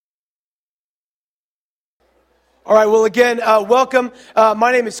All right, well, again, welcome.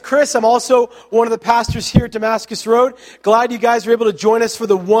 My name is Chris. I'm also one of the pastors here at Damascus Road. Glad you guys were able to join us for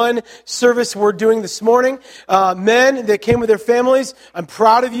the one service we're doing this morning. Men that came with their families, I'm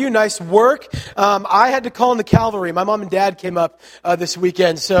proud of you. Nice work. I had to call in the cavalry. My mom and dad came up this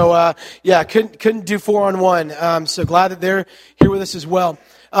weekend, so couldn't do 4-on-1. So glad that they're here with us as well.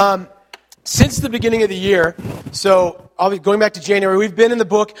 Since the beginning of the year, so I'll be going back to January, we've been in the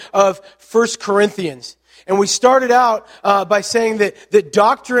book of 1 Corinthians. And we started out by saying that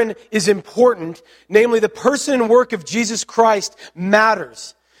doctrine is important, namely the person and work of Jesus Christ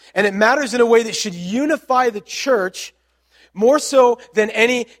matters. And it matters in a way that should unify the church more so than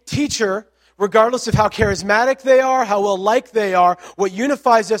any teacher, regardless of how charismatic they are, how well-liked they are. What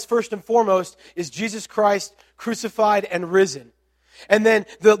unifies us first and foremost is Jesus Christ crucified and risen. And then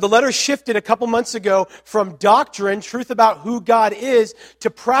the letter shifted a couple months ago from doctrine, truth about who God is,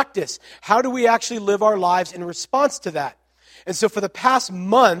 to practice. How do we actually live our lives in response to that? And so for the past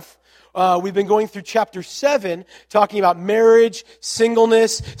month, we've been going through chapter 7, talking about marriage,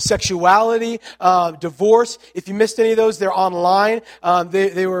 singleness, sexuality, divorce. If you missed any of those, they're online.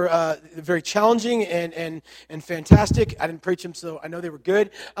 They were very challenging and fantastic. I didn't preach them, so I know they were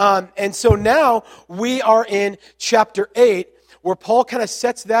good. And so now we are in chapter 8, where Paul kind of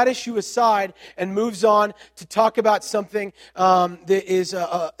sets that issue aside and moves on to talk about something that is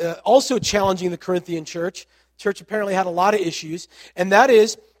also challenging the Corinthian church. The church apparently had a lot of issues, and that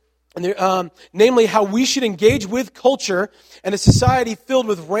is, namely, how we should engage with culture and a society filled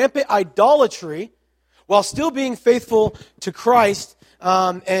with rampant idolatry while still being faithful to Christ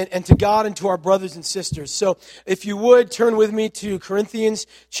and to God and to our brothers and sisters. So if you would, turn with me to Corinthians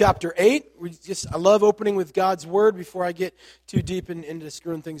chapter 8. I love opening with God's Word before I get too deep into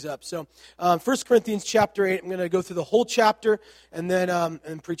screwing things up. So 1 Corinthians chapter 8, I'm going to go through the whole chapter and then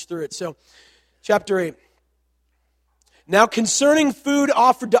and preach through it. So chapter 8. Now concerning food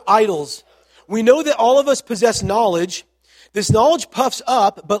offered to idols, we know that all of us possess knowledge. This knowledge puffs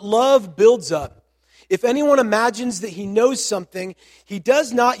up, but love builds up. If anyone imagines that he knows something, he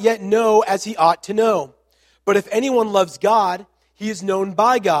does not yet know as he ought to know. But if anyone loves God, he is known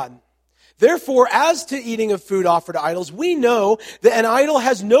by God. Therefore, as to eating of food offered to idols, we know that an idol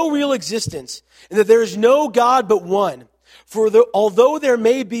has no real existence, and that there is no God but one. For although there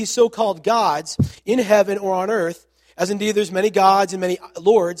may be so-called gods in heaven or on earth, as indeed there's many gods and many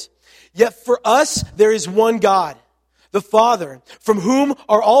lords, yet for us there is one God, the Father, from whom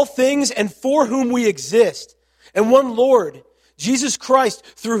are all things and for whom we exist, and one Lord, Jesus Christ,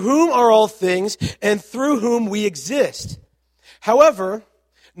 through whom are all things and through whom we exist. However,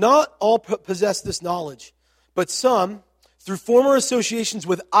 not all possess this knowledge, but some, through former associations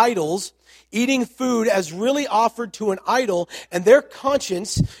with idols, eating food as really offered to an idol, and their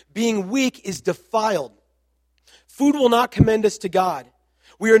conscience, being weak, is defiled. Food will not commend us to God.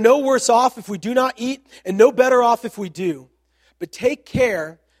 We are no worse off if we do not eat, and no better off if we do. But take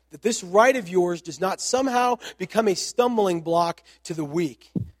care that this right of yours does not somehow become a stumbling block to the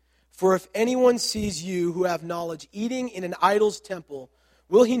weak. For if anyone sees you who have knowledge eating in an idol's temple,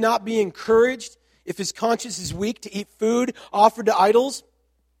 will he not be encouraged, if his conscience is weak, to eat food offered to idols?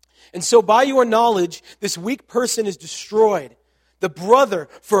 And so by your knowledge, this weak person is destroyed, the brother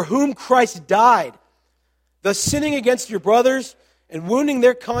for whom Christ died. Thus sinning against your brothers and wounding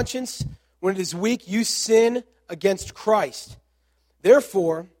their conscience when it is weak, you sin against Christ.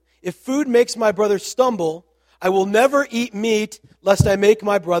 Therefore, if food makes my brother stumble, I will never eat meat lest I make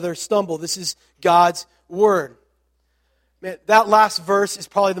my brother stumble. This is God's word. Man, that last verse is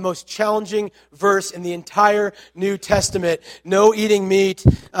probably the most challenging verse in the entire New Testament. No eating meat.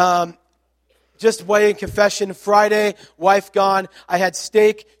 Just way in confession, Friday, wife gone. I had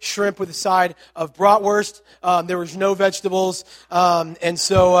steak, shrimp with a side of bratwurst. There was no vegetables.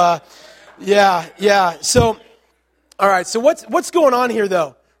 So, all right. So what's going on here,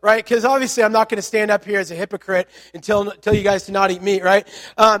 though? Right? Because obviously I'm not going to stand up here as a hypocrite and tell you guys to not eat meat, right?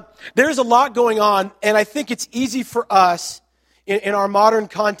 There's a lot going on, and I think it's easy for us in our modern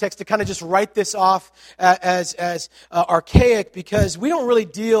context to kind of just write this off as archaic, because we don't really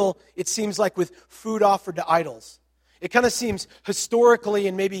deal, it seems like, with food offered to idols. It kind of seems historically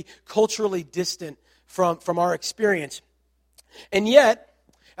and maybe culturally distant from our experience. And yet,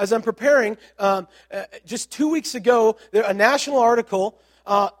 as I'm preparing, just 2 weeks ago, a national article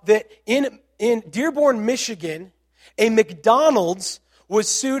that in Dearborn, Michigan, a McDonald's was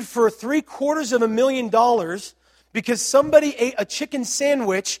sued for $750,000 because somebody ate a chicken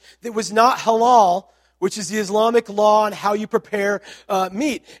sandwich that was not halal, which is the Islamic law on how you prepare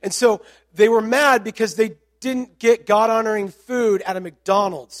meat. And so they were mad because they didn't get God-honoring food at a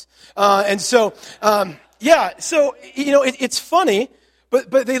McDonald's. Yeah, so, it's funny,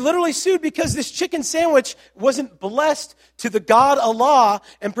 but they literally sued because this chicken sandwich wasn't blessed to the God Allah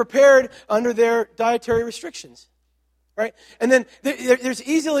and prepared under their dietary restrictions, right? And then there's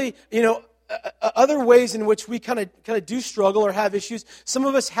easily, other ways in which we kind of do struggle or have issues. Some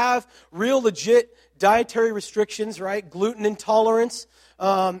of us have real legit dietary restrictions, right? Gluten intolerance.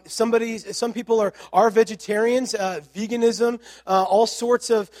 Some people are vegetarians, veganism, all sorts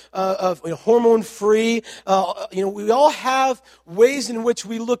of hormone free. We all have ways in which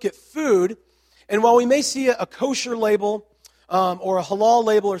we look at food, and while we may see a kosher label or a halal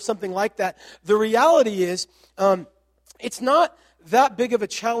label or something like that, the reality is it's not that big of a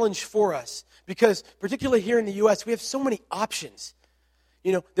challenge for us because, particularly here in the U.S., we have so many options.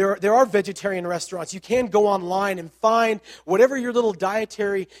 There are vegetarian restaurants. You can go online and find whatever your little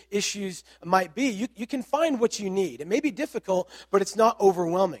dietary issues might be. You can find what you need. It may be difficult, but it's not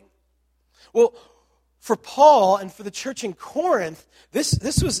overwhelming. Well, for Paul and for the church in Corinth,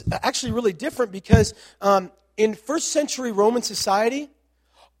 this was actually really different because in first century Roman society,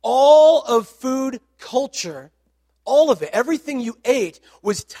 all of food culture, all of it, everything you ate,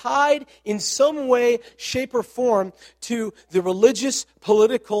 was tied in some way, shape, or form to the religious,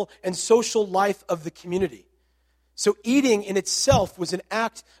 political, and social life of the community. So eating in itself was an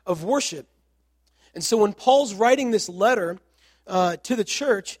act of worship. And so when Paul's writing this letter to the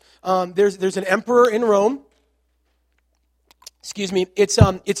church, there's an emperor in Rome. Excuse me,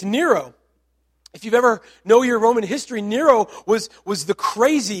 it's Nero. If you've ever know your Roman history, Nero was the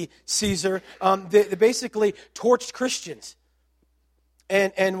crazy Caesar that basically torched Christians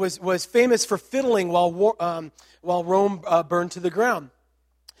and was famous for fiddling while Rome burned to the ground.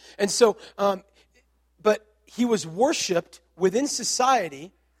 And so, but he was worshipped within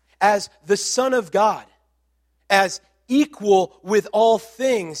society as the Son of God, as equal with all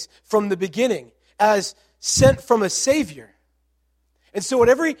things from the beginning, as sent from a Savior. And so at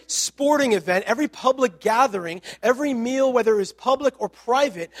every sporting event, every public gathering, every meal, whether it was public or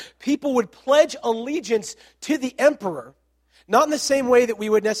private, people would pledge allegiance to the emperor. Not in the same way that we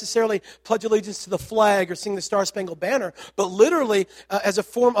would necessarily pledge allegiance to the flag or sing the Star-Spangled Banner, but literally as a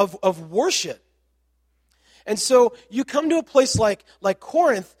form of worship. And so you come to a place like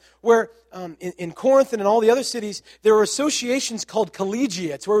Corinth, where in Corinth and in all the other cities, there were associations called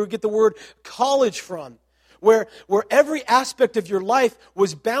collegia. It's where we get the word college from. Where every aspect of your life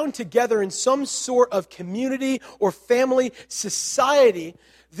was bound together in some sort of community or family society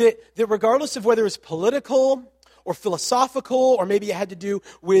that regardless of whether it was political or philosophical or maybe it had to do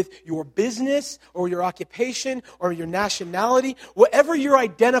with your business or your occupation or your nationality, whatever your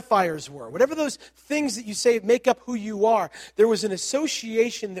identifiers were, whatever those things that you say make up who you are, there was an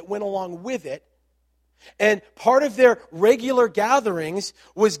association that went along with it. And part of their regular gatherings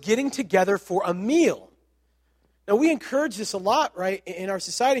was getting together for a meal. Now, we encourage this a lot, right, in our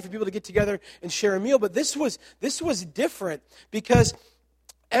society for people to get together and share a meal, but this was different because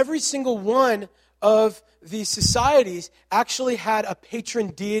every single one of these societies actually had a patron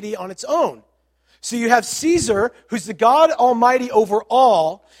deity on its own. So you have Caesar, who's the God Almighty over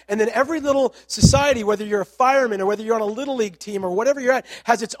all, and then every little society, whether you're a fireman or whether you're on a little league team or whatever you're at,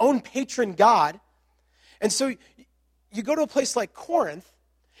 has its own patron god. And so you go to a place like Corinth,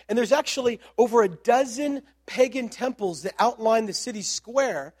 and there's actually over a dozen pagan temples that outline the city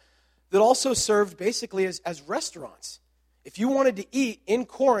square that also served basically as restaurants. If you wanted to eat in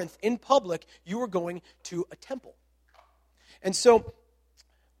Corinth in public, you were going to a temple. And so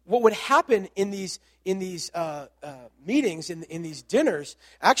what would happen in these meetings, in these dinners,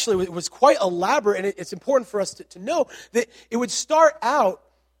 actually it was quite elaborate, and it's important for us to know that it would start out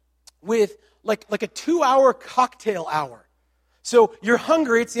with like a 2-hour cocktail hour. So you're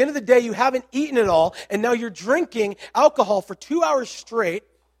hungry, it's the end of the day, you haven't eaten at all, and now you're drinking alcohol for 2 hours straight,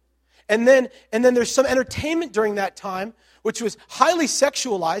 and then there's some entertainment during that time, which was highly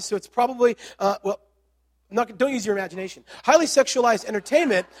sexualized, so it's probably, don't use your imagination. Highly sexualized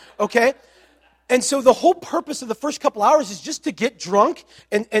entertainment, okay? And so the whole purpose of the first couple hours is just to get drunk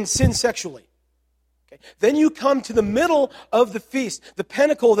and sin sexually. Okay. Then you come to the middle of the feast, the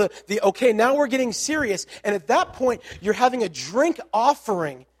pinnacle, okay, now we're getting serious. And at that point, you're having a drink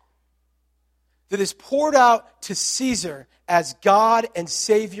offering that is poured out to Caesar as God and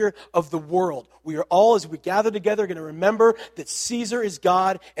Savior of the world. We are all, as we gather together, going to remember that Caesar is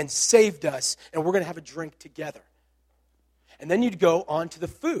God and saved us, and we're going to have a drink together. And then you'd go on to the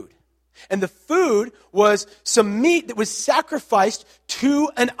food. And the food was some meat that was sacrificed to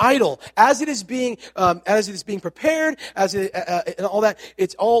an idol. As it is being prepared, and all that,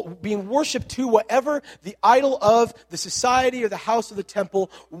 it's all being worshipped to whatever the idol of the society or the house of the temple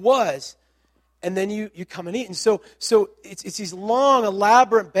was. and then you come and eat. And so it's these long,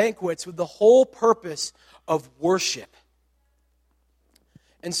 elaborate banquets with the whole purpose of worship.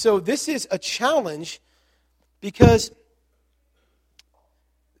 And so this is a challenge because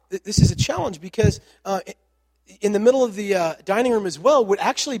in the middle of the dining room as well would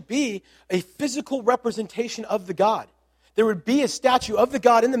actually be a physical representation of the God. There would be a statue of the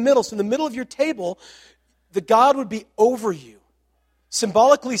God in the middle. So in the middle of your table, the God would be over you,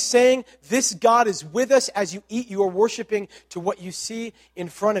 symbolically saying, this God is with us as you eat. You are worshiping to what you see in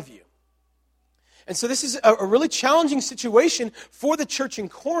front of you. And so this is a really challenging situation for the church in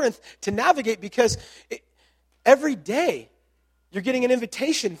Corinth to navigate because every day you're getting an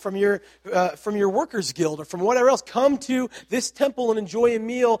invitation from your workers' guild or from whatever else. Come to this temple and enjoy a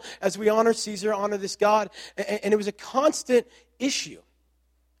meal as we honor Caesar, honor this God. And it was a constant issue.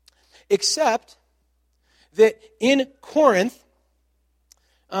 Except that in Corinth,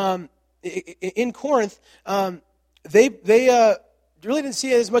 they really didn't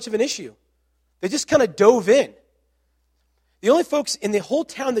see it as much of an issue. They just kind of dove in. The only folks in the whole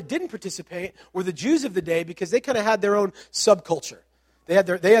town that didn't participate were the Jews of the day because they kind of had their own subculture. They had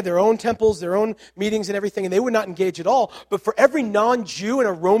their own temples, their own meetings and everything, and they would not engage at all. But for every non-Jew in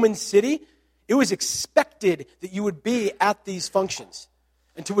a Roman city, it was expected that you would be at these functions.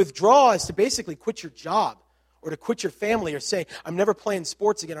 And to withdraw is to basically quit your job or to quit your family or say, I'm never playing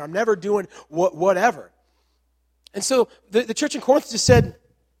sports again or I'm never doing whatever. And so the church in Corinth just said,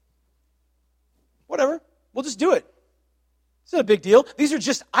 whatever, we'll just do it. It's not a big deal. These are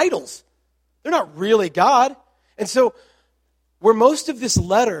just idols. They're not really God. And so where most of this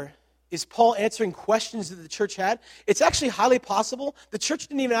letter is Paul answering questions that the church had, it's actually highly possible the church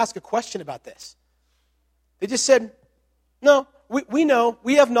didn't even ask a question about this. They just said, no, we know,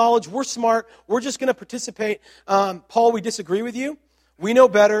 we have knowledge, we're smart, we're just going to participate. Paul, we disagree with you. We know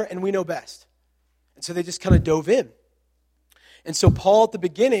better and we know best. And so they just kind of dove in. And so Paul at the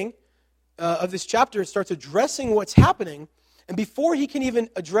beginning of this chapter starts addressing what's happening. And before he can even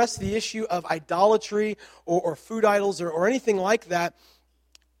address the issue of idolatry or food idols or anything like that,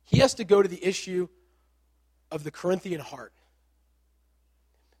 he has to go to the issue of the Corinthian heart.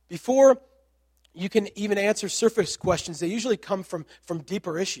 Before you can even answer surface questions, they usually come from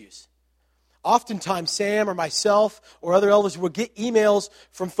deeper issues. Oftentimes, Sam or myself or other elders will get emails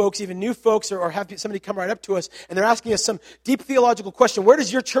from folks, even new folks, or have somebody come right up to us, and they're asking us some deep theological question. Where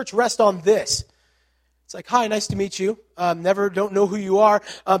does your church rest on this? It's like, hi, nice to meet you. Don't know who you are.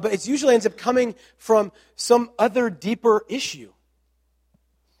 But it usually ends up coming from some other deeper issue.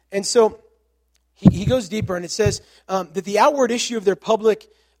 And so he goes deeper, and it says that the outward issue of their public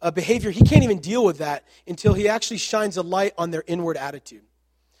behavior, he can't even deal with that until he actually shines a light on their inward attitude.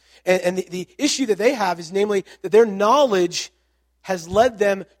 And the issue that they have is namely that their knowledge has led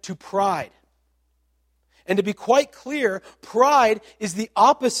them to pride. And to be quite clear, pride is the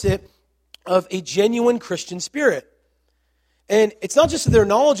opposite of a genuine Christian spirit. And it's not just that they're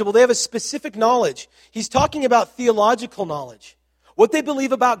knowledgeable, they have a specific knowledge. He's talking about theological knowledge. What they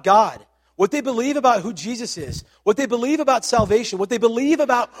believe about God, what they believe about who Jesus is, what they believe about salvation, what they believe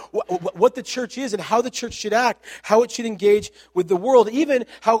about what the church is and how the church should act, how it should engage with the world, even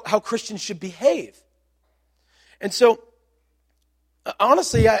how Christians should behave. And so,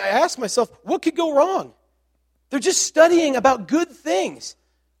 honestly, I ask myself, what could go wrong? They're just studying about good things,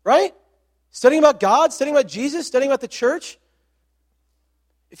 right? Studying about God, studying about Jesus, studying about the church.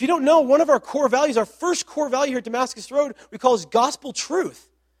 If you don't know, one of our core values, our first core value here at Damascus Road, we call is gospel truth.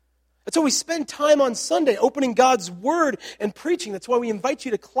 That's why we spend time on Sunday opening God's Word and preaching. That's why we invite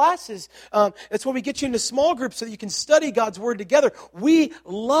you to classes. That's why we get you into small groups so that you can study God's Word together. We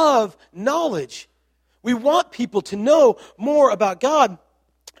love knowledge. We want people to know more about God.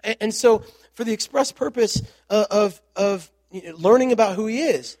 And so for the express purpose of learning about who He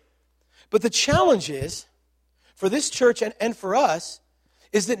is. But the challenge is, for this church and for us,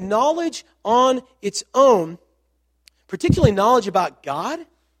 is that knowledge on its own, particularly knowledge about God,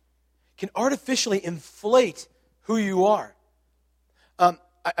 can artificially inflate who you are. I'm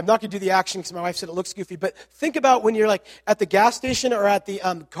not going to do the action because my wife said it looks goofy, but think about when you're like at the gas station or at the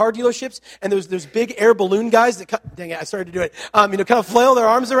car dealerships, and there's big air balloon guys that, dang it, I started to do it, kind of flail their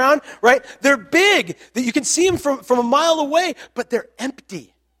arms around, right? They're big, that you can see them from a mile away, but they're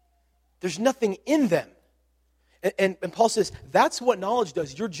empty. There's nothing in them. And Paul says, that's what knowledge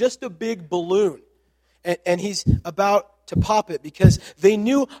does. You're just a big balloon. And he's about to pop it because they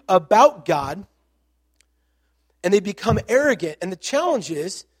knew about God and they become arrogant. And the challenge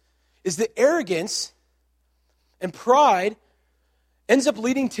is that arrogance and pride ends up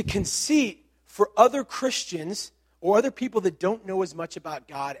leading to conceit for other Christians or other people that don't know as much about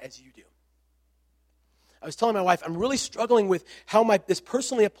God as you do. I was telling my wife, I'm really struggling with how this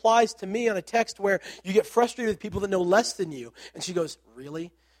personally applies to me on a text where you get frustrated with people that know less than you. And she goes,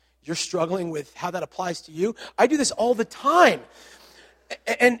 really? You're struggling with how that applies to you? I do this all the time.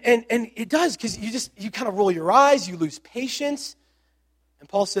 And it does, because you kind of roll your eyes, you lose patience. And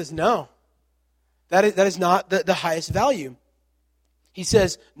Paul says, no, that is not the highest value. He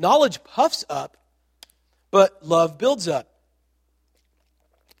says, knowledge puffs up, but love builds up.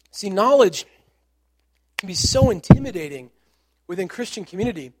 See, knowledge can be so intimidating within Christian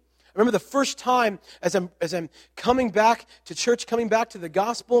community. I remember the first time as I'm coming back to church, coming back to the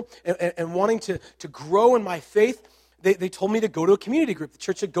gospel, and wanting to grow in my faith, they told me to go to a community group. The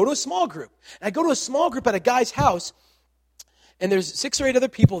church said, go to a small group. And I go to a small group at a guy's house, and there's 6 or 8 other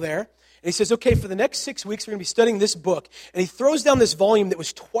people there. And he says, okay, for the next 6 weeks, we're going to be studying this book. And he throws down this volume that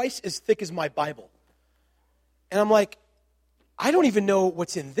was twice as thick as my Bible. And I'm like, I don't even know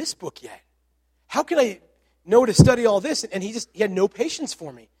what's in this book yet. How can I know to study all this? And he had no patience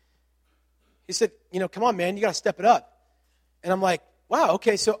for me. He said, come on, man, you got to step it up. And I'm like, wow,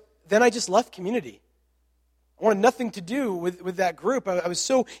 okay, so then I just left community. I wanted nothing to do with that group. I was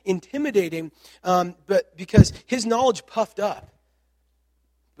so intimidating, but because his knowledge puffed up.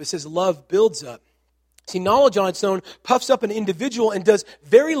 But it says love builds up. See, knowledge on its own puffs up an individual and does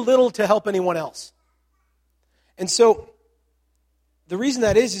very little to help anyone else. And so the reason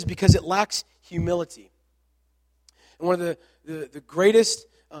that is because it lacks humility. And one of the greatest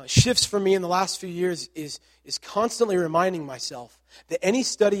shifts for me in the last few years is constantly reminding myself that any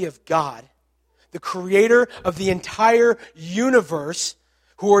study of God, the creator of the entire universe,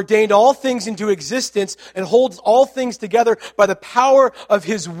 who ordained all things into existence and holds all things together by the power of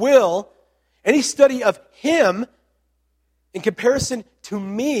his will, any study of him in comparison to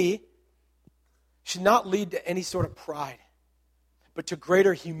me should not lead to any sort of pride, but to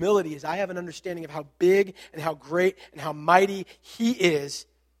greater humility, as I have an understanding of how big and how great and how mighty he is,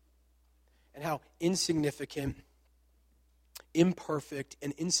 and how insignificant, imperfect,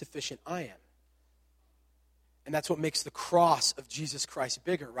 and insufficient I am. And that's what makes the cross of Jesus Christ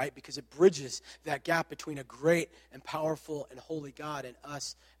bigger, right? Because it bridges that gap between a great and powerful and holy God and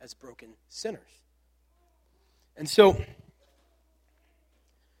us as broken sinners. And so,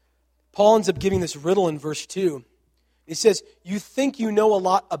 Paul ends up giving this riddle in verse 2. He says, you think you know a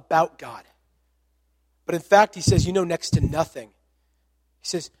lot about God. But in fact, he says, you know next to nothing. He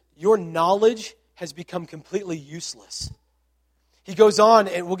says, your knowledge has become completely useless. He goes on,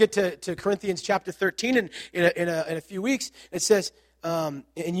 and we'll get to Corinthians chapter 13 in a few weeks. It says, and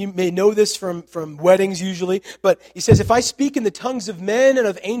you may know this from weddings usually, but he says, if I speak in the tongues of men and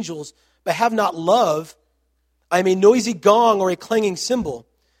of angels, but have not love, I am a noisy gong or a clanging cymbal.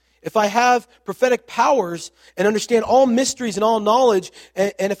 If I have prophetic powers and understand all mysteries and all knowledge,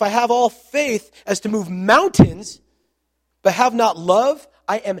 and if I have all faith as to move mountains, but have not love,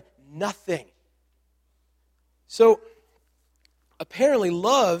 I am nothing. So, apparently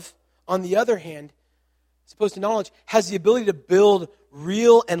love, on the other hand, as opposed to knowledge, has the ability to build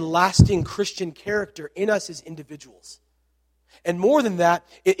real and lasting Christian character in us as individuals. And more than that,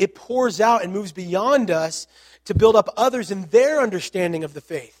 it pours out and moves beyond us to build up others in their understanding of the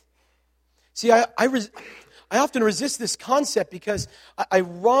faith. See, I often resist this concept because I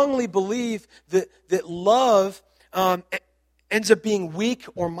wrongly believe that love ends up being weak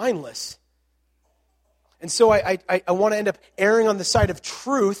or mindless. And so I want to end up erring on the side of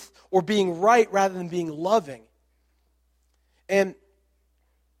truth or being right rather than being loving. And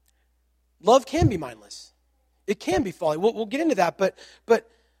love can be mindless. It can be folly. We'll get into that, but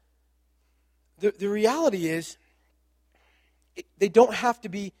the reality is they don't have to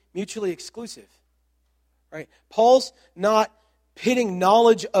be mutually exclusive. Right? Paul's not pitting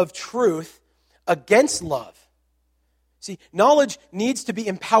knowledge of truth against love. See, knowledge needs to be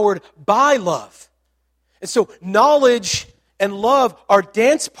empowered by love. And so knowledge and love are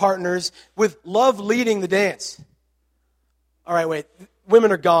dance partners with love leading the dance. All right, wait.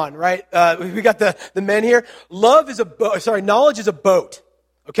 Women are gone, right? We got the men here. Knowledge is a boat.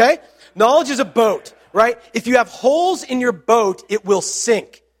 Okay? Knowledge is a boat, right? If you have holes in your boat, it will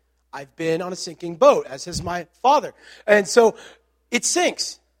sink. I've been on a sinking boat, as has my father. And so it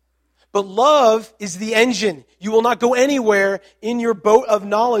sinks. But love is the engine. You will not go anywhere in your boat of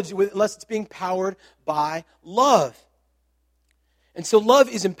knowledge unless it's being powered by love. And so love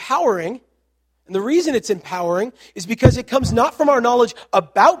is empowering. And the reason it's empowering is because it comes not from our knowledge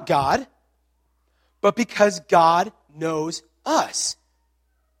about God, but because God knows us.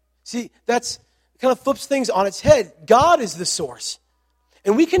 See, that's kind of flips things on its head. God is the source.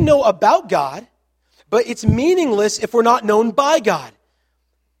 And we can know about God, but it's meaningless if we're not known by God.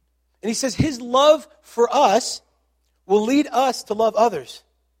 And he says his love for us will lead us to love others.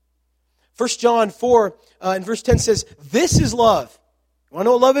 1 John 4 in verse 10 says, this is love. You want to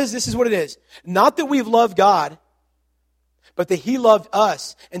know what love is? This is what it is. Not that we've loved God, but that he loved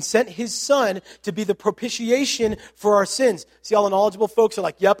us and sent his son to be the propitiation for our sins. See, all the knowledgeable folks are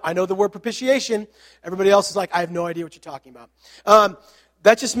like, yep, I know the word propitiation. Everybody else is like, I have no idea what you're talking about.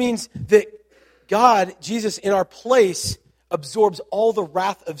 That just means that God, Jesus, in our place, absorbs all the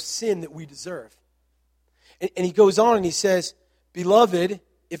wrath of sin that we deserve. And he goes on and he says, beloved,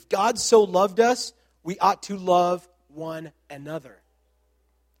 if God so loved us, we ought to love one another.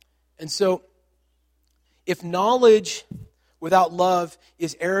 And so, if knowledge without love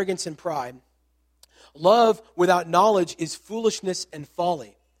is arrogance and pride, love without knowledge is foolishness and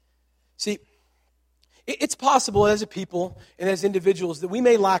folly. See, it's possible as a people and as individuals that we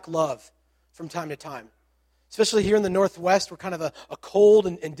may lack love from time to time. Especially here in the Northwest, we're kind of a cold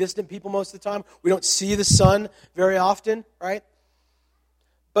and distant people most of the time. We don't see the sun very often, right?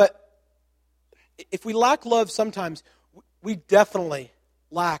 But if we lack love sometimes, we definitely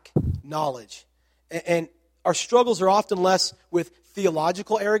lack knowledge. And our struggles are often less with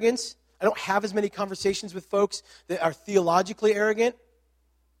theological arrogance. I don't have as many conversations with folks that are theologically arrogant.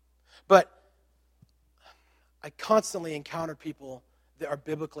 But I constantly encounter people that are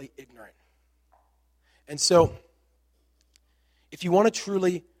biblically ignorant. And so, if you want to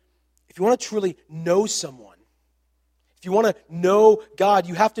truly know someone, if you want to know God,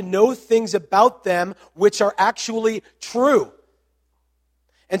 you have to know things about them which are actually true.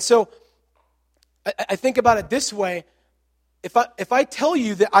 And so, I think about it this way. If I tell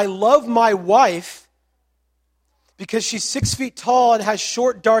you that I love my wife because she's 6 feet tall and has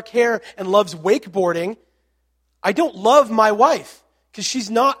short dark hair and loves wakeboarding, I don't love my wife because she's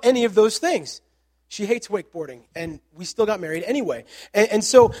not any of those things. She hates wakeboarding, and we still got married anyway. And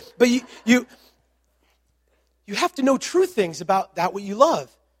so, but you have to know true things about that what you love.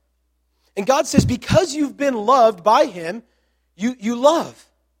 And God says, because you've been loved by him, you love.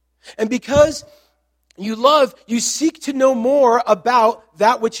 And because you love, you seek to know more about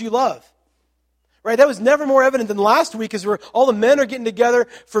that which you love. Right? That was never more evident than last week as all the men are getting together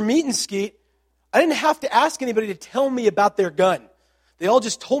for meet and skeet. I didn't have to ask anybody to tell me about their gun. They all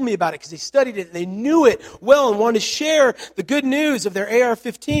just told me about it because they studied it and they knew it well and wanted to share the good news of their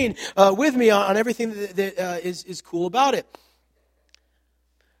AR-15 with me on everything that is cool about it.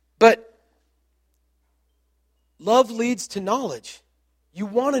 But love leads to knowledge. You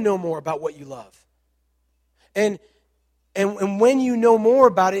want to know more about what you love. And when you know more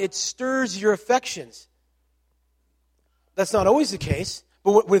about it, it stirs your affections. That's not always the case.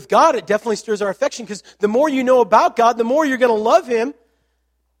 But with God, it definitely stirs our affection because the more you know about God, the more you're going to love him.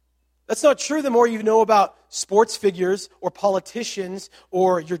 That's not true the more you know about sports figures or politicians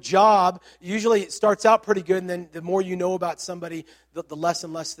or your job. Usually it starts out pretty good, and then the more you know about somebody, the less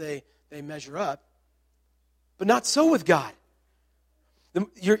and less they measure up. But not so with God.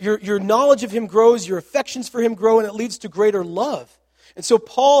 Your knowledge of him grows, your affections for him grow, and it leads to greater love. And so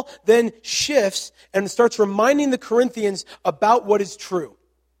Paul then shifts and starts reminding the Corinthians about what is true.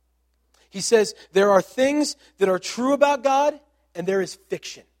 He says, there are things that are true about God, and there is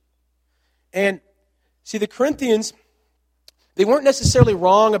fiction. And see, the Corinthians, they weren't necessarily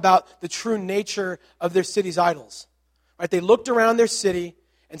wrong about the true nature of their city's idols. Right? They looked around their city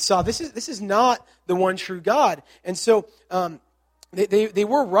and saw this is not the one true God. And so they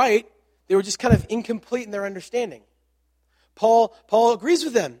were right. They were just kind of incomplete in their understanding. Paul agrees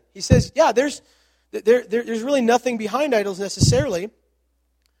with them. He says, yeah, there's really nothing behind idols necessarily.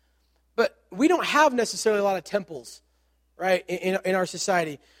 But we don't have necessarily a lot of temples, right, in our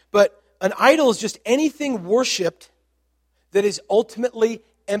society. But an idol is just anything worshipped that is ultimately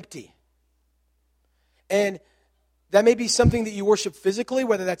empty. And that may be something that you worship physically,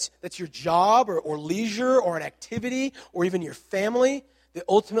 whether that's your job or leisure or an activity or even your family that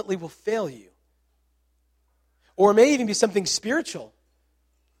ultimately will fail you. Or it may even be something spiritual.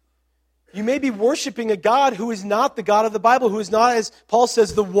 You may be worshiping a God who is not the God of the Bible, who is not, as Paul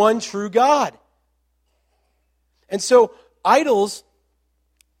says, the one true God. And so idols,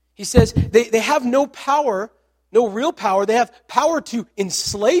 he says, they have no power, no real power. They have power to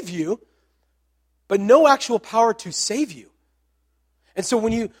enslave you, but no actual power to save you. And so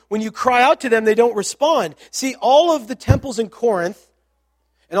when you cry out to them, they don't respond. See, all of the temples in Corinth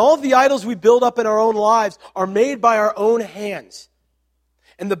and all of the idols we build up in our own lives are made by our own hands.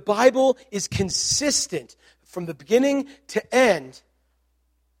 And the Bible is consistent from the beginning to end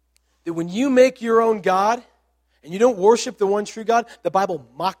that when you make your own God and you don't worship the one true God, the Bible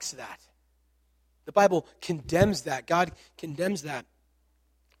mocks that. The Bible condemns that. God condemns that.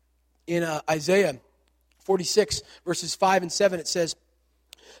 in Isaiah 46, verses 5 and 7, it says,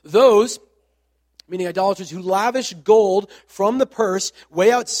 those, meaning idolaters, who lavish gold from the purse,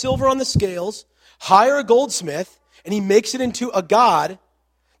 weigh out silver on the scales, hire a goldsmith, and he makes it into a god,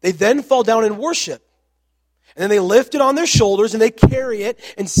 they then fall down and worship. And then they lift it on their shoulders, and they carry it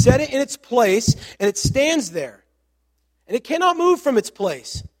and set it in its place, and it stands there. And it cannot move from its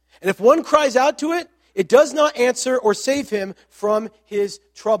place. And if one cries out to it, it does not answer or save him from his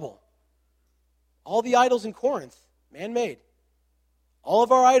trouble. All the idols in Corinth, man-made. All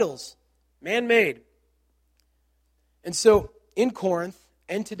of our idols, man-made. And so, in Corinth,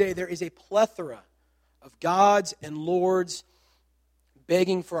 and today, there is a plethora of gods and lords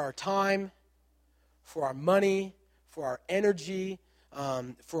begging for our time, for our money, for our energy,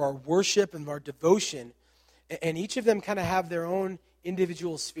 for our worship and our devotion. And each of them kind of have their own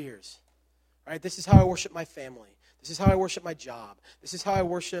individual spheres. Right? This is how I worship my family. This is how I worship my job. This is how I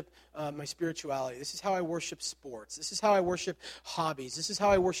worship my spirituality. This is how I worship sports. This is how I worship hobbies. This is how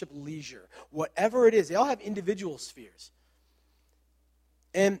I worship leisure. Whatever it is, they all have individual spheres.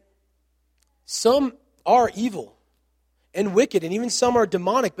 And some are evil and wicked, and even some are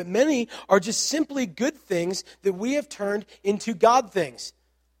demonic, but many are just simply good things that we have turned into God things.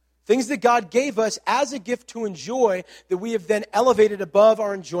 Things that God gave us as a gift to enjoy that we have then elevated above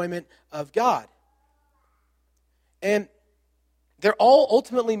our enjoyment of God. And they're all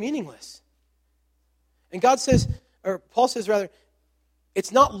ultimately meaningless. And God says, or Paul says rather,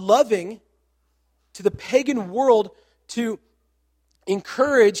 it's not loving to the pagan world to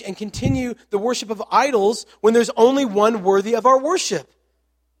encourage and continue the worship of idols when there's only one worthy of our worship.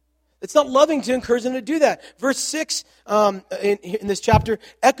 It's not loving to encourage them to do that. Verse 6 in this chapter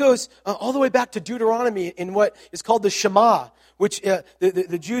echoes all the way back to Deuteronomy in what is called the Shema, which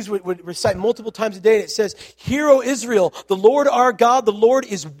the Jews would recite multiple times a day. And it says, "Hear, O Israel, the Lord our God, the Lord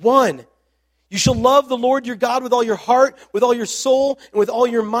is one. You shall love the Lord your God with all your heart, with all your soul, and with all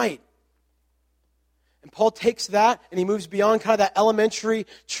your might." And Paul takes that and he moves beyond kind of that elementary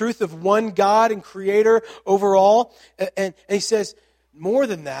truth of one God and creator overall. And he says, more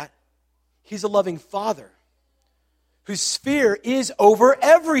than that, he's a loving Father whose sphere is over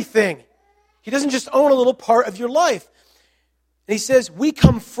everything. He doesn't just own a little part of your life. And he says, we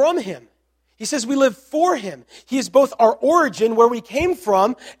come from him. He says we live for him. He is both our origin, where we came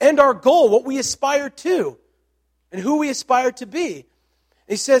from, and our goal, what we aspire to, and who we aspire to be.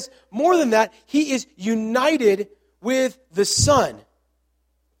 He says, more than that, he is united with the Son,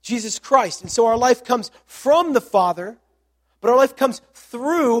 Jesus Christ. And so our life comes from the Father, but our life comes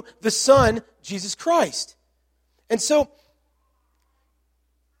through the Son, Jesus Christ. And so,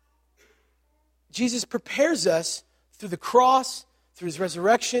 Jesus prepares us through the cross, through his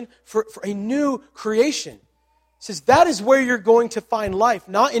resurrection, for a new creation. He says, that is where you're going to find life,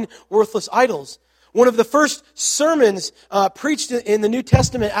 not in worthless idols. One of the first sermons preached in the New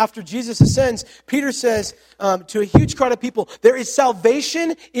Testament after Jesus ascends, Peter says to a huge crowd of people, there is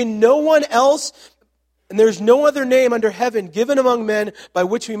salvation in no one else, and there is no other name under heaven given among men by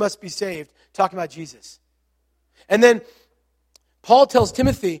which we must be saved. Talking about Jesus. And then Paul tells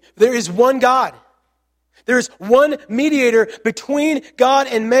Timothy, there is one God. There is one mediator between God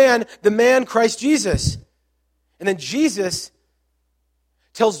and man, the man Christ Jesus. And then Jesus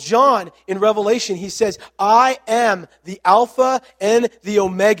tells John in Revelation, he says, I am the Alpha and the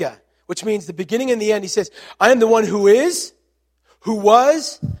Omega, which means the beginning and the end. He says, I am the one who is, who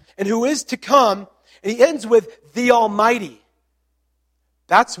was, and who is to come. And he ends with the Almighty.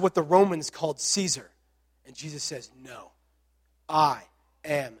 That's what the Romans called Caesar. And Jesus says, no, I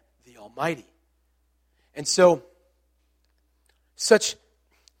am the Almighty. And so, this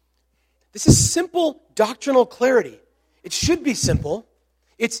is simple doctrinal clarity. It should be simple.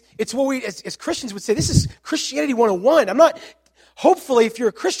 It's what we, as Christians, would say, this is Christianity 101. Hopefully, if you're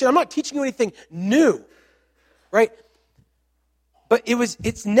a Christian, I'm not teaching you anything new, right? But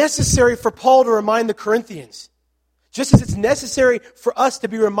it's necessary for Paul to remind the Corinthians. Just as it's necessary for us to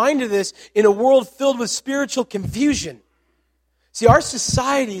be reminded of this in a world filled with spiritual confusion. See, our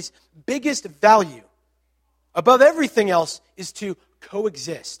society's biggest value, above everything else, is to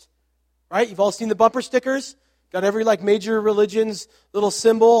coexist, right? You've all seen the bumper stickers. Got every major religion's little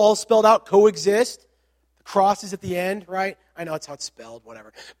symbol all spelled out, coexist. The cross is at the end, right? I know it's how it's spelled,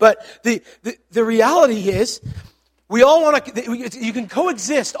 whatever. But the reality is, we all want to, you can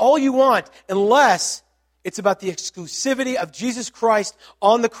coexist all you want unless it's about the exclusivity of Jesus Christ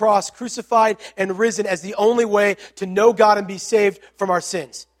on the cross, crucified and risen as the only way to know God and be saved from our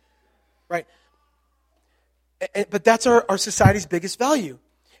sins, right? But that's our society's biggest value.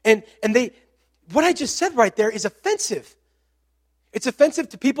 And what I just said right there is offensive. It's offensive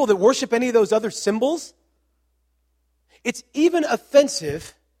to people that worship any of those other symbols. It's even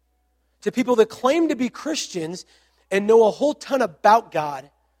offensive to people that claim to be Christians and know a whole ton about God,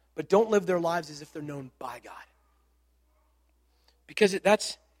 but don't live their lives as if they're known by God. Because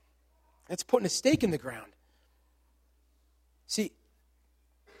that's putting a stake in the ground. See,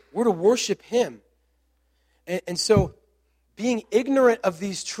 we're to worship Him. And so being ignorant of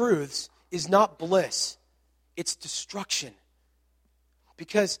these truths is not bliss. It's destruction.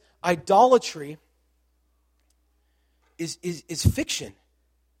 Because idolatry is fiction.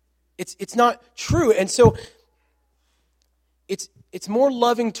 It's not true. And so it's more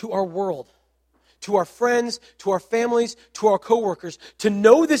loving to our world, to our friends, to our families, to our coworkers, to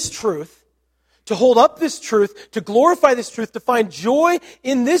know this truth, to hold up this truth, to glorify this truth, to find joy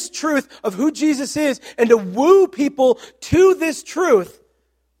in this truth of who Jesus is, and to woo people to this truth,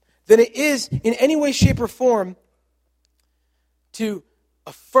 than it is in any way, shape, or form to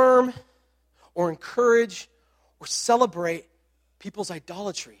affirm or encourage or celebrate people's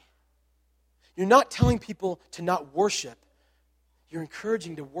idolatry. You're not telling people to not worship. You're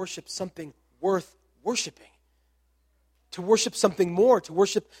encouraging to worship something worth worshiping, to worship something more, to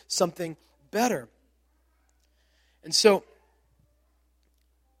worship something better. And so,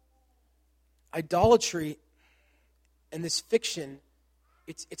 idolatry and this fiction,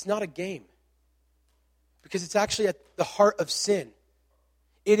 it's not a game, because it's actually at the heart of sin.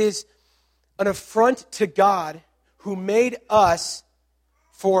 It is an affront to God, who made us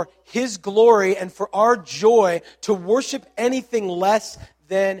for His glory and for our joy, to worship anything less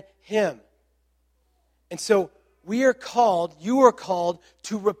than Him. And so you are called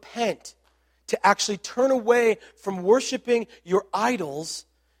to repent, to actually turn away from worshiping your idols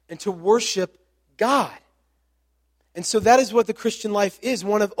and to worship God. And so that is what the Christian life is,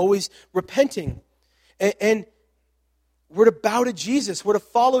 one of always repenting. And we're to bow to Jesus. We're to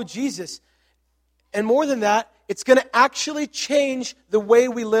follow Jesus. And more than that, it's going to actually change the way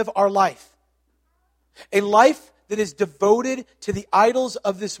we live our life. A life that is devoted to the idols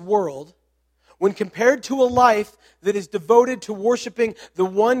of this world, when compared to a life that is devoted to worshiping the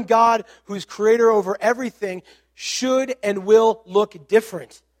one God who's creator over everything, should and will look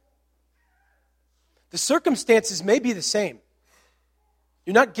different. The circumstances may be the same.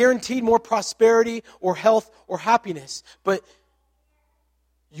 You're not guaranteed more prosperity or health or happiness, but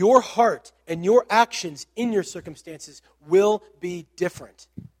your heart and your actions in your circumstances will be different.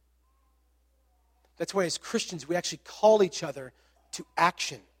 That's why as Christians we actually call each other to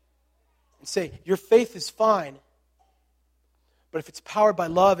action and say, your faith is fine, but if it's powered by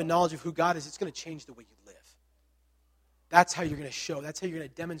love and knowledge of who God is, it's going to change the way you live. That's how you're going to show. That's how you're going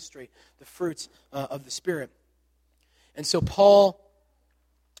to demonstrate the fruits of the Spirit. And so Paul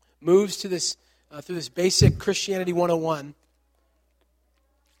moves to this through this basic Christianity 101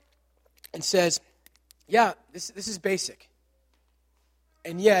 and says, yeah, this is basic.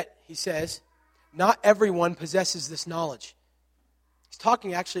 And yet, he says, not everyone possesses this knowledge. He's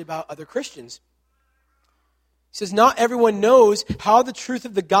talking actually about other Christians. He says, not everyone knows how the truth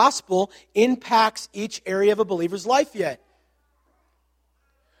of the gospel impacts each area of a believer's life yet.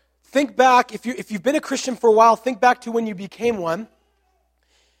 Think back, if you've been a Christian for a while, think back to when you became one.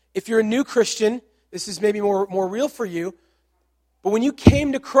 If you're a new Christian, this is maybe more real for you. But when you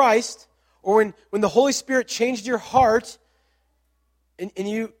came to Christ, or when the Holy Spirit changed your heart, and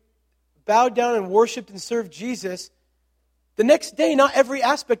you bowed down and worshiped and served Jesus, the next day, not every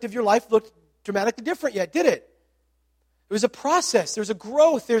aspect of your life looked dramatically different yet, did it? There was a process. There's a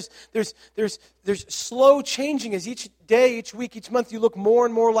growth. There's slow changing as each day, each week, each month you look more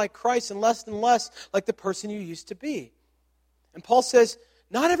and more like Christ and less like the person you used to be. And Paul says,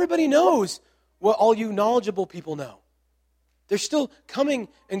 not everybody knows what all you knowledgeable people know. They're still coming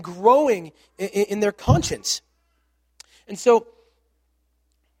and growing in their conscience. And so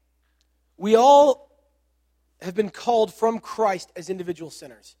we all have been called from Christ as individual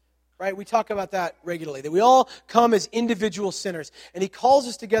sinners. Right? We talk about that regularly, that we all come as individual sinners. And He calls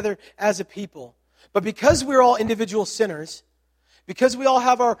us together as a people. But because we're all individual sinners, because we all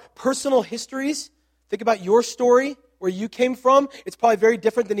have our personal histories, think about your story, where you came from. It's probably very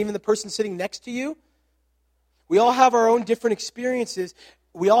different than even the person sitting next to you. We all have our own different experiences.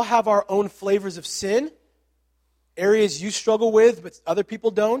 We all have our own flavors of sin, areas you struggle with, but other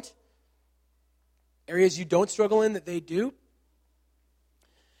people don't, areas you don't struggle in that they do.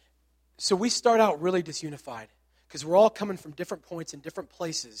 So we start out really disunified because we're all coming from different points and different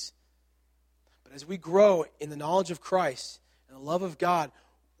places. But as we grow in the knowledge of Christ and the love of God,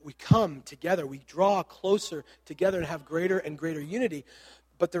 we come together, we draw closer together and have greater and greater unity.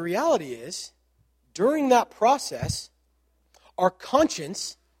 But the reality is, during that process, our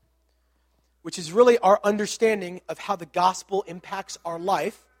conscience, which is really our understanding of how the gospel impacts our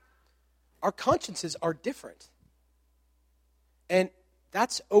life, our consciences are different. And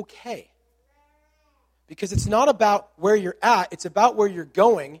that's okay. Because it's not about where you're at, it's about where you're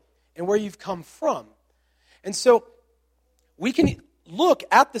going and where you've come from. And so we can look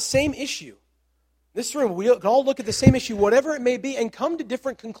at the same issue. This room, we can all look at the same issue, whatever it may be, and come to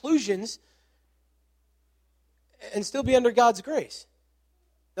different conclusions and still be under God's grace.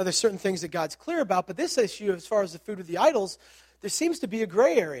 Now, there's certain things that God's clear about, but this issue, as far as the food of the idols, there seems to be a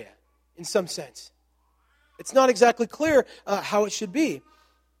gray area in some sense. It's not exactly clear how it should be.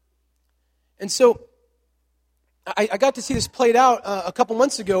 And so, I got to see this played out a couple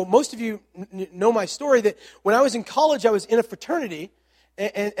months ago. Most of you know my story, that when I was in college, I was in a fraternity,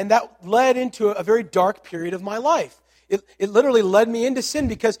 and that led into a very dark period of my life. It literally led me into sin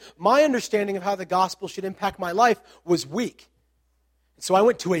because my understanding of how the gospel should impact my life was weak. So I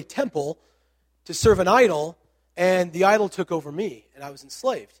went to a temple to serve an idol, and the idol took over me, and I was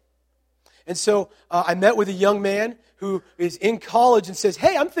enslaved. And so I met with a young man who is in college and says,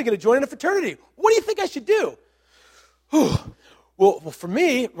 "Hey, I'm thinking of joining a fraternity. What do you think I should do?" Well, for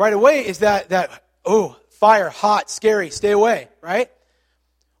me, right away is that fire, hot, scary, stay away, right?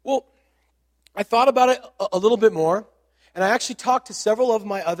 Well, I thought about it a little bit more, and I actually talked to several of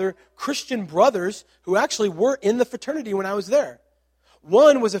my other Christian brothers who actually were in the fraternity when I was there.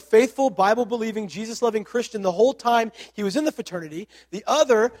 One was a faithful, Bible-believing, Jesus-loving Christian the whole time he was in the fraternity. The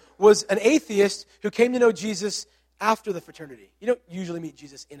other was an atheist who came to know Jesus after the fraternity. You don't usually meet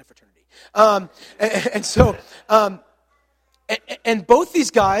Jesus in a fraternity. And both these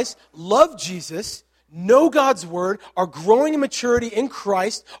guys love Jesus, know God's word, are growing in maturity in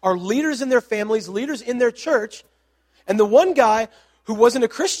Christ, are leaders in their families, leaders in their church. And the one guy who wasn't a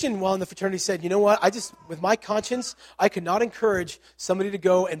Christian while in the fraternity said, "You know what, with my conscience, I could not encourage somebody to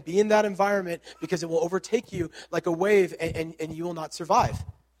go and be in that environment because it will overtake you like a wave and you will not survive."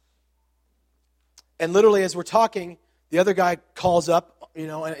 And literally as we're talking, the other guy calls up,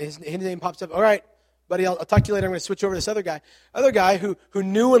 and his name pops up. "All right, buddy, I'll talk to you later. I'm going to switch over to this other guy." Other guy who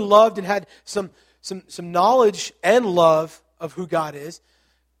knew and loved and had some knowledge and love of who God is,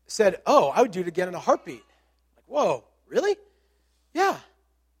 said, "Oh, I would do it again in a heartbeat." Like, whoa, really? Yeah,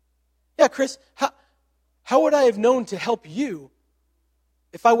 Chris, how would I have known to help you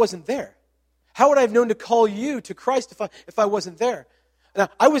if I wasn't there? How would I have known to call you to Christ if I wasn't there? Now,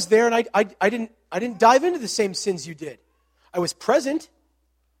 I was there, and I didn't dive into the same sins you did. I was present.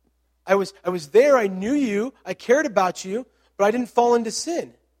 I was there. I knew you. I cared about you, but I didn't fall into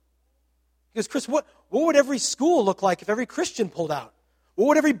sin. He goes, "Chris, what would every school look like if every Christian pulled out? What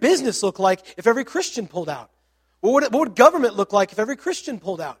would every business look like if every Christian pulled out? What would government look like if every Christian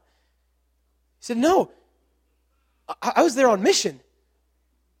pulled out?" He said, "No, I was there on mission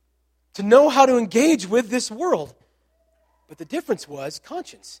to know how to engage with this world." But the difference was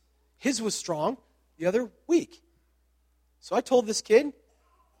conscience. His was strong, the other weak. So I told this kid,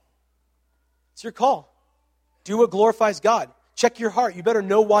 "It's your call. Do what glorifies God. Check your heart. You better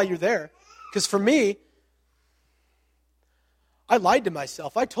know why you're there." Because for me, I lied to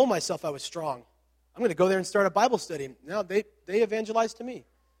myself. I told myself I was strong. I'm going to go there and start a Bible study. No, they evangelized to me.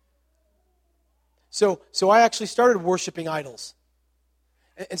 So I actually started worshiping idols.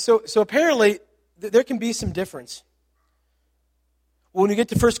 And so apparently, there can be some difference. When you get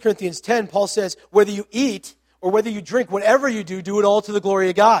to 1 Corinthians 10, Paul says, "Whether you eat or whether you drink, whatever you do, do it all to the glory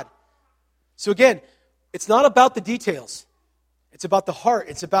of God." So again, it's not about the details. It's about the heart.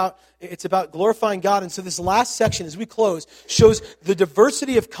 It's about glorifying God. And so this last section, as we close, shows the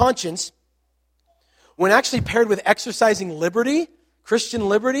diversity of conscience when actually paired with exercising liberty, Christian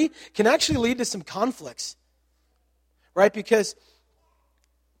liberty, can actually lead to some conflicts. Right? Because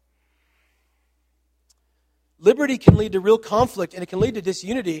liberty can lead to real conflict, and it can lead to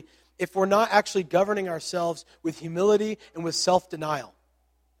disunity if we're not actually governing ourselves with humility and with self-denial.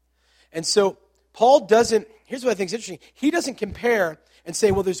 And so Paul doesn't, here's what I think is interesting, he doesn't compare and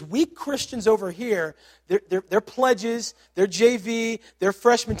say, well, there's weak Christians over here, they're pledges, they're JV, they're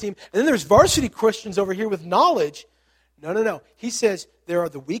freshman team, and then there's varsity Christians over here with knowledge. No. He says there are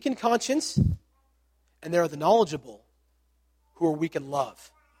the weak in conscience, and there are the knowledgeable who are weak in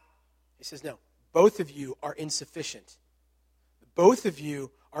love. He says, no, both of you are insufficient. Both of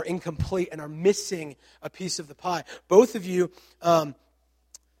you are incomplete and are missing a piece of the pie. Both of you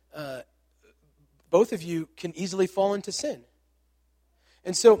can easily fall into sin.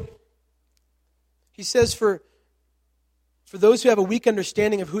 And so he says for those who have a weak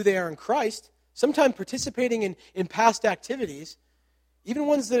understanding of who they are in Christ, sometimes participating in past activities, even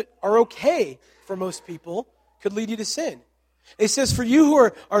ones that are okay for most people, could lead you to sin. It says, for you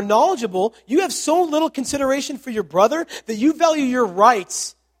who are knowledgeable, you have so little consideration for your brother that you value your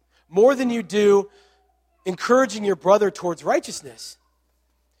rights more than you do encouraging your brother towards righteousness.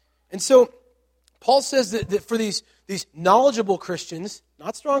 And so, Paul says that for these knowledgeable Christians,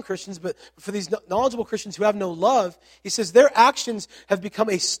 not strong Christians, but for these knowledgeable Christians who have no love, he says their actions have become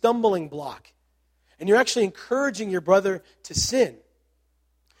a stumbling block. And you're actually encouraging your brother to sin.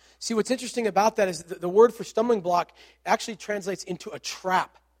 See, what's interesting about that is the word for stumbling block actually translates into a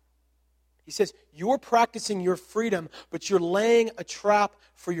trap. He says, you're practicing your freedom, but you're laying a trap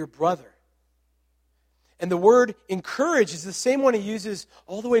for your brother. And the word encourage is the same one he uses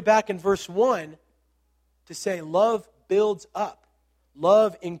all the way back in verse 1 to say love builds up.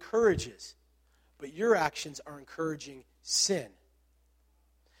 Love encourages. But your actions are encouraging sin.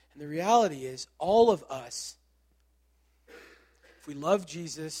 And the reality is, all of us, if we love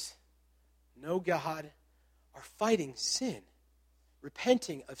Jesus, know God, are fighting sin,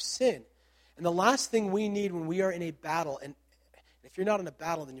 repenting of sin. And the last thing we need when we are in a battle, and if you're not in a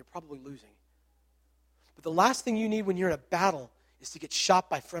battle, then you're probably losing. But the last thing you need when you're in a battle is to get shot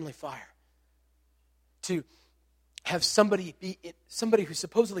by friendly fire. To have somebody who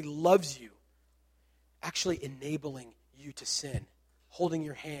supposedly loves you actually enabling you to sin, holding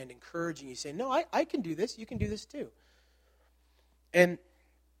your hand, encouraging you, saying, no, I can do this, you can do this too. And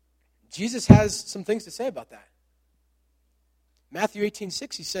Jesus has some things to say about that. Matthew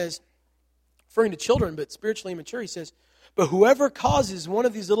 18:6, he says, referring to children, but spiritually immature, he says, but whoever causes one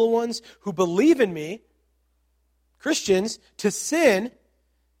of these little ones who believe in me, Christians, to sin,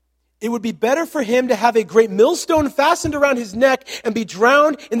 it would be better for him to have a great millstone fastened around his neck and be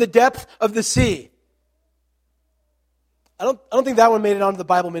drowned in the depth of the sea. I don't think that one made it onto the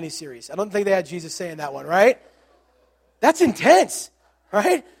Bible miniseries. I don't think they had Jesus saying that one, right? That's intense,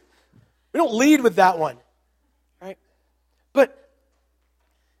 right? We don't lead with that one, right? But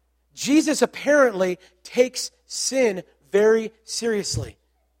Jesus apparently takes sin very seriously.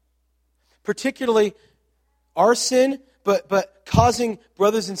 Particularly our sin, but causing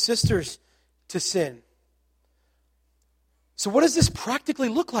brothers and sisters to sin. So what does this practically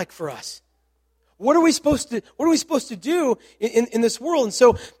look like for us? What are we supposed to do in this world? And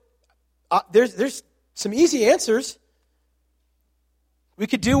so there's some easy answers. We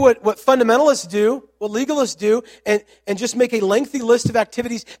could do what fundamentalists do, what legalists do, and just make a lengthy list of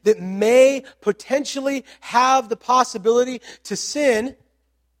activities that may potentially have the possibility to sin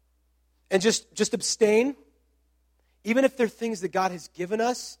and just abstain, even if they're things that God has given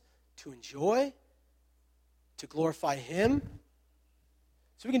us to enjoy, to glorify Him.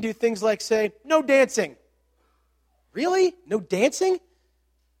 So we can do things like say, no dancing. Really? No dancing?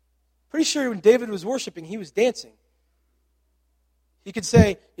 Pretty sure when David was worshiping, he was dancing. He could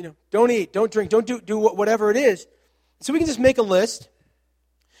say, don't eat, don't drink, don't do whatever it is. So we can just make a list,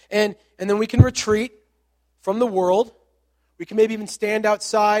 and then we can retreat from the world. We can maybe even stand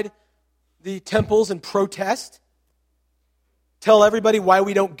outside the temples and protest. Tell everybody why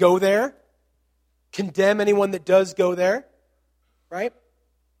we don't go there. Condemn anyone that does go there. Right?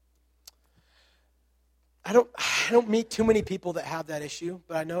 I don't meet too many people that have that issue,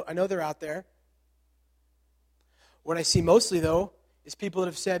 but I know they're out there. What I see mostly, though, is people that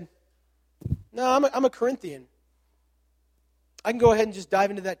have said, no, I'm a Corinthian. I can go ahead and just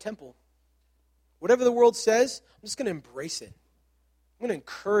dive into that temple. Whatever the world says, I'm just going to embrace it. I'm going to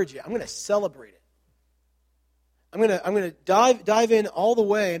encourage it. I'm going to celebrate it. I'm going to dive in all the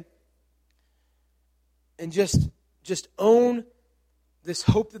way and just own this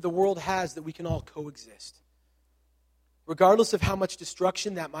hope that the world has that we can all coexist. Regardless of how much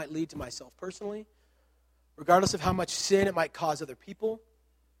destruction that might lead to myself personally, regardless of how much sin it might cause other people,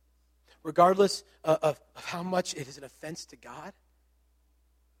 regardless of how much it is an offense to God.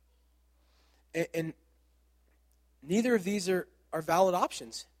 And neither of these are valid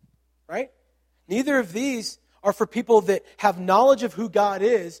options, right? Neither of these are for people that have knowledge of who God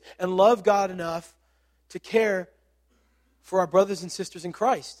is and love God enough to care for our brothers and sisters in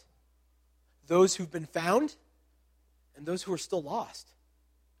Christ. Those who've been found and those who are still lost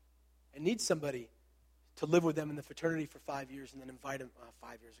and need somebody to live with them in the fraternity for 5 years and then invite them,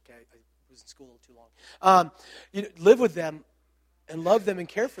 5 years, okay, I was in school a little too long. Live with them and love them and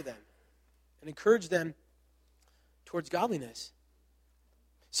care for them and encourage them towards godliness.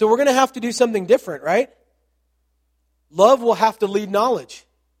 So we're going to have to do something different, right? Love will have to lead knowledge.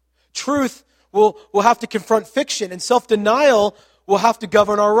 Truth will have to confront fiction, and self-denial will have to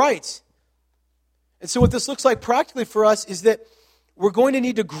govern our rights. And so what this looks like practically for us is that we're going to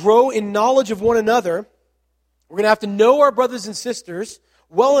need to grow in knowledge of one another. We're going to have to know our brothers and sisters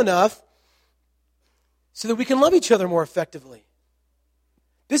well enough so that we can love each other more effectively.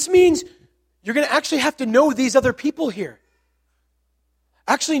 This means you're going to actually have to know these other people here.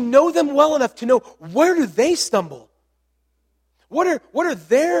 Actually know them well enough to know, where do they stumble? What are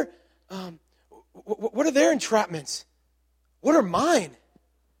their entrapments? What are mine?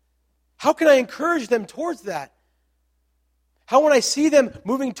 How can I encourage them towards that? How, when I see them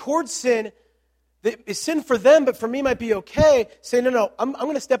moving towards sin, that is sin for them, but for me might be okay, say, no, I'm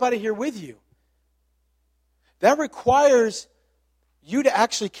going to step out of here with you. That requires you to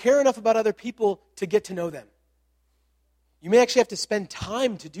actually care enough about other people to get to know them. You may actually have to spend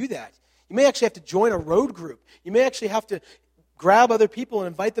time to do that. You may actually have to join a road group. You may actually have to grab other people and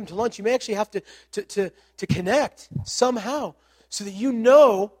invite them to lunch. You may actually have to connect somehow so that you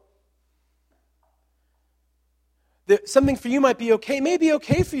know that something for you might be okay. It may be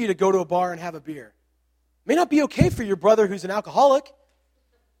okay for you to go to a bar and have a beer. It may not be okay for your brother who's an alcoholic.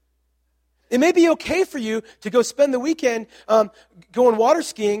 It may be okay for you to go spend the weekend going water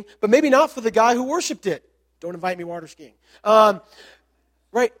skiing, but maybe not for the guy who worshiped it. Don't invite me water skiing.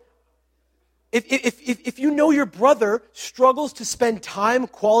 Right? If you know your brother struggles to spend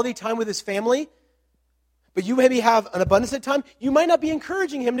quality time with his family, but you maybe have an abundance of time, you might not be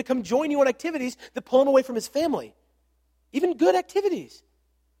encouraging him to come join you on activities that pull him away from his family. Even good activities.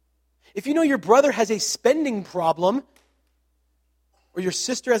 If you know your brother has a spending problem, or your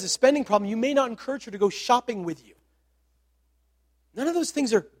sister has a spending problem, you may not encourage her to go shopping with you. None of those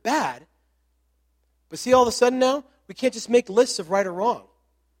things are bad. But see, all of a sudden now, we can't just make lists of right or wrong.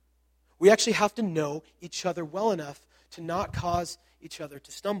 We actually have to know each other well enough to not cause each other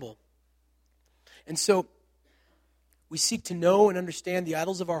to stumble. And so, we seek to know and understand the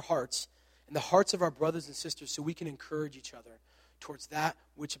idols of our hearts and the hearts of our brothers and sisters so we can encourage each other towards that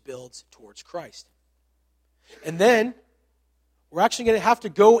which builds towards Christ. And then, we're actually going to have to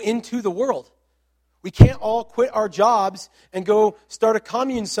go into the world. We can't all quit our jobs and go start a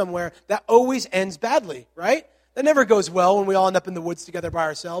commune somewhere. That always ends badly, right? That never goes well when we all end up in the woods together by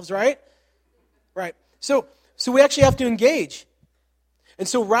ourselves, right? Right. So we actually have to engage. And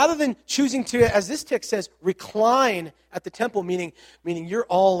so rather than choosing to, as this text says, recline at the temple, meaning you're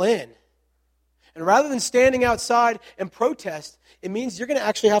all in. And rather than standing outside and protest, it means you're going to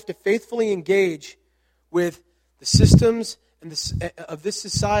actually have to faithfully engage with the systems of this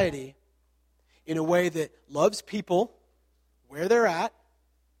society in a way that loves people where they're at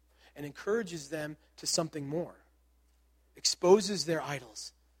and encourages them to something more, exposes their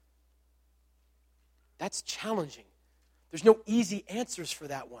idols. That's challenging. There's no easy answers for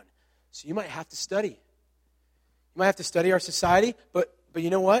that one. So you might have to study. You might have to study our society, but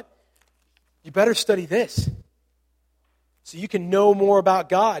you know what? You better study this. So you can know more about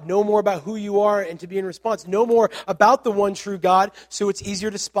God, know more about who you are and to be in response, know more about the one true God so it's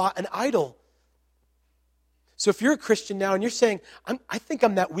easier to spot an idol. So if you're a Christian now and you're saying, I think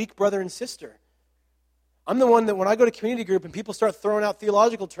I'm that weak brother and sister. I'm the one that when I go to community group and people start throwing out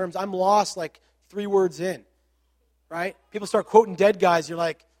theological terms, I'm lost like 3 words in, right? People start quoting dead guys, you're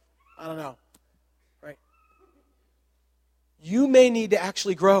like, I don't know, right? You may need to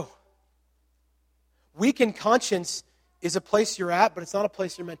actually grow. Weak in conscience is a place you're at, but it's not a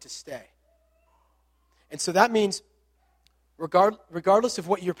place you're meant to stay. And so that means, regardless of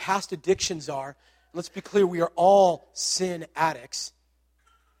what your past addictions are, let's be clear, we are all sin addicts.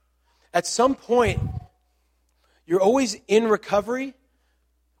 At some point, you're always in recovery,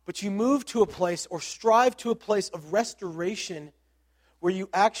 but you move to a place or strive to a place of restoration where you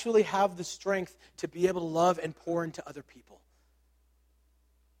actually have the strength to be able to love and pour into other people.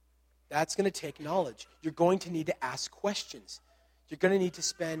 That's going to take knowledge. You're going to need to ask questions. You're going to need to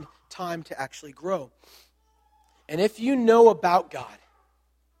spend time to actually grow. And if you know about God,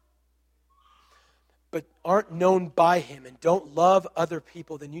 but aren't known by Him and don't love other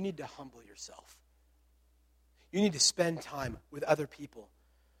people, then you need to humble yourself. You need to spend time with other people.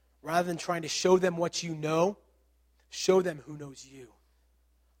 Rather than trying to show them what you know, show them who knows you.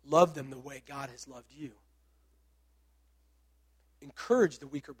 Love them the way God has loved you. Encourage the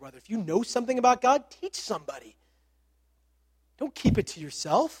weaker brother. If you know something about God, teach somebody. Don't keep it to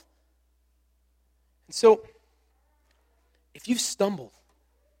yourself. And so, if you've stumbled,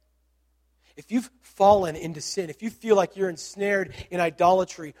 if you've fallen into sin, if you feel like you're ensnared in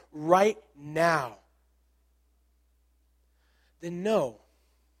idolatry right now, then know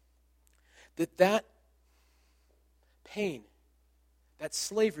that pain, that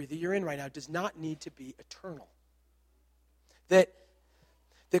slavery that you're in right now does not need to be eternal. That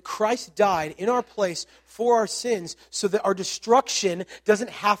Christ died in our place for our sins so that our destruction doesn't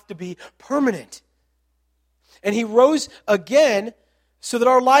have to be permanent. And He rose again so that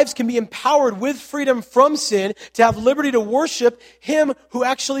our lives can be empowered with freedom from sin to have liberty to worship Him who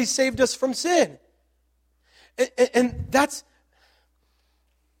actually saved us from sin. And that's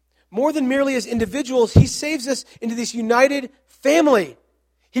more than merely as individuals. He saves us into this united family.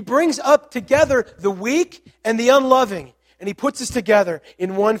 He brings up together the weak and the unloving, and He puts us together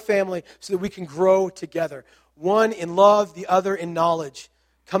in one family so that we can grow together. One in love, the other in knowledge,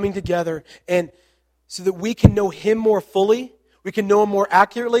 coming together, and so that we can know Him more fully, we can know Him more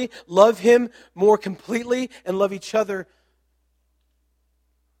accurately, love Him more completely, and love each other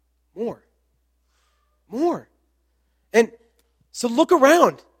more. More. And so look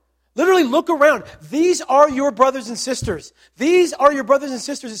around. Literally look around. These are your brothers and sisters. These are your brothers and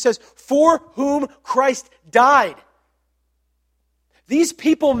sisters, it says, for whom Christ died. These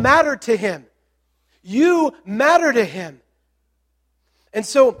people matter to Him. You matter to Him. And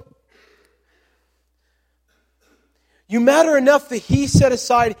so, you matter enough that He set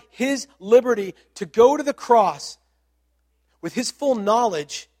aside His liberty to go to the cross with His full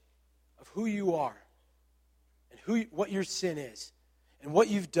knowledge of who you are and what your sin is and what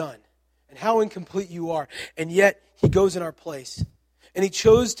you've done and how incomplete you are. And yet, He goes in our place. And He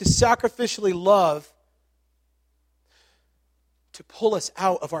chose to sacrificially love to pull us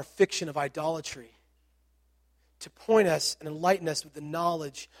out of our fiction of idolatry, to point us and enlighten us with the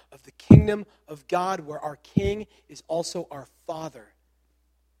knowledge of the kingdom of God, where our King is also our Father,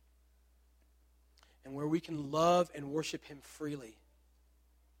 and where we can love and worship Him freely,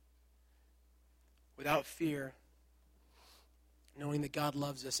 without fear, knowing that God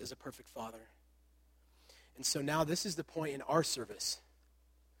loves us as a perfect Father. And so now this is the point in our service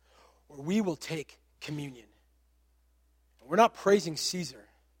where we will take communion. And we're not praising Caesar.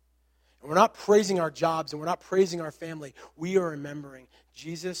 And we're not praising our jobs, and we're not praising our family. We are remembering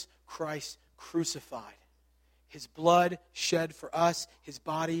Jesus Christ crucified, His blood shed for us, His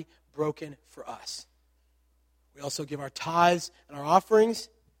body broken for us. We also give our tithes and our offerings,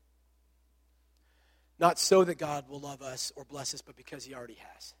 not so that God will love us or bless us, but because He already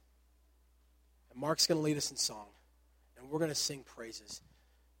has. And Mark's going to lead us in song, and we're going to sing praises,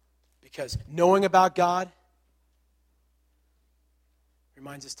 because knowing about God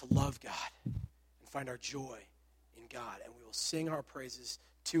reminds us to love God and find our joy in God. And we will sing our praises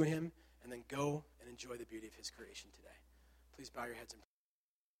to Him and then go and enjoy the beauty of His creation today. Please bow your heads and pray.